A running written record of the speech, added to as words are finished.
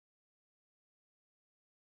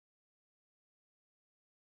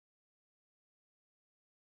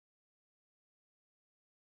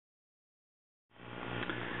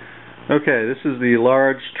Okay, this is the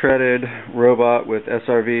large treaded robot with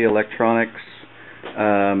SRV electronics,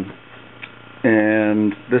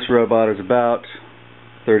 and this robot is about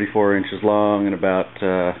 34 inches long and about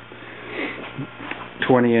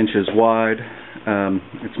 20 inches wide.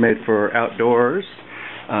 It's made for outdoors.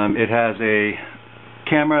 It has a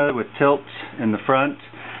camera with tilt in the front,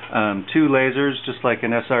 two lasers just like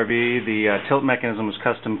an SRV. The tilt mechanism was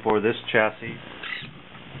custom for this chassis.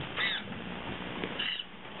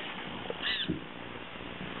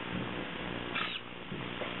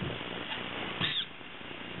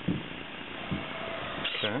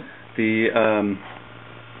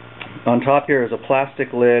 On top here is a plastic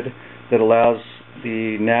lid that allows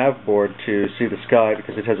the nav board to see the sky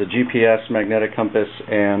because it has a GPS, magnetic compass,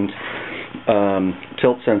 and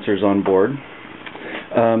tilt sensors on board.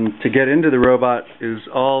 To get into the robot is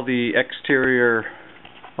all the exterior,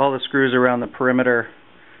 all the screws around the perimeter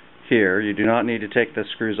here. You do not need to take the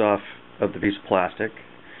screws off of the piece of plastic.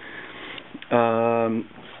 On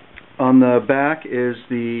the back is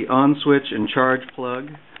the on switch and charge plug.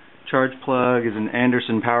 Charge plug is an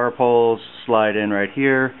Anderson power pole, slide in right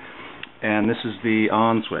here, and this is the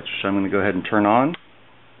on switch. So I'm going to go ahead and turn on.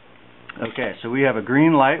 Okay, so we have a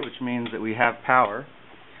green light, which means that we have power,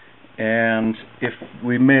 and if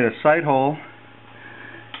we made a sight hole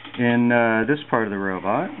in this part of the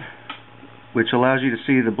robot, which allows you to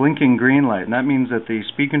see the blinking green light, and that means that the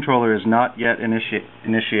speed controller is not yet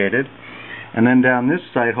initiated. And then down this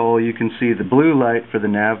sight hole you can see the blue light for the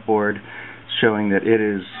nav board showing that it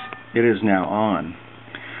is now on.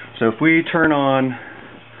 So if we turn on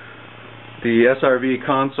the SRV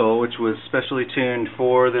console, which was specially tuned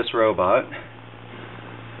for this robot,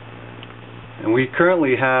 and we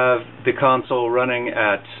currently have the console running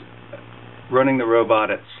the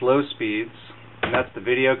robot at slow speeds, and that's the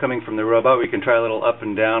video coming from the robot. We can try a little up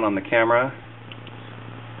and down on the camera.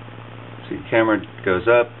 See, the camera goes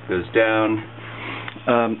up, goes down.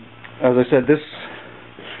 As I said, this,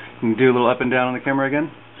 you can do a little up and down on the camera again,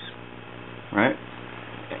 right?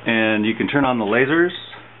 And you can turn on the lasers.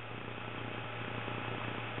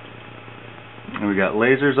 And we got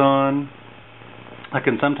lasers on. I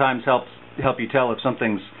can sometimes help you tell if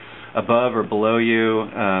something's above or below you,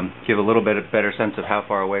 give a little bit of better sense of how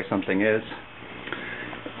far away something is.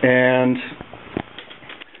 And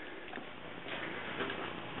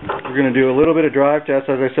we're going to do a little bit of drive test.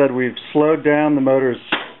 As I said, we've slowed down the motors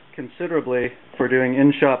considerably for doing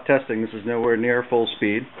in-shop testing. This is nowhere near full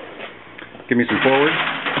speed. Give me some forward.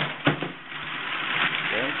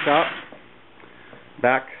 Okay, stop.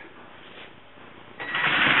 Back.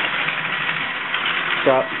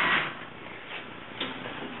 Stop.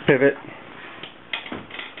 Pivot.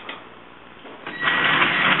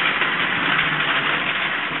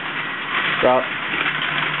 Stop.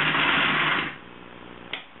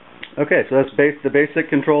 Okay, so that's the basic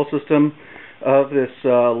control system of this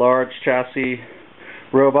large chassis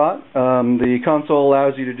robot. The console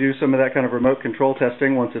allows you to do some of that kind of remote control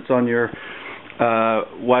testing once it's on your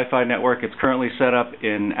Wi-Fi network. It's currently set up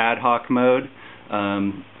in ad hoc mode,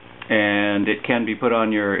 and it can be put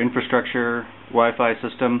on your infrastructure Wi-Fi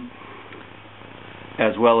system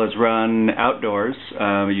as well as run outdoors.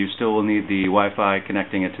 You still will need the Wi-Fi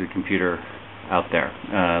connecting it to the computer out there,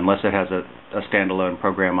 unless it has a standalone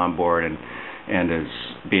program on board and is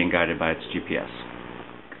being guided by its GPS.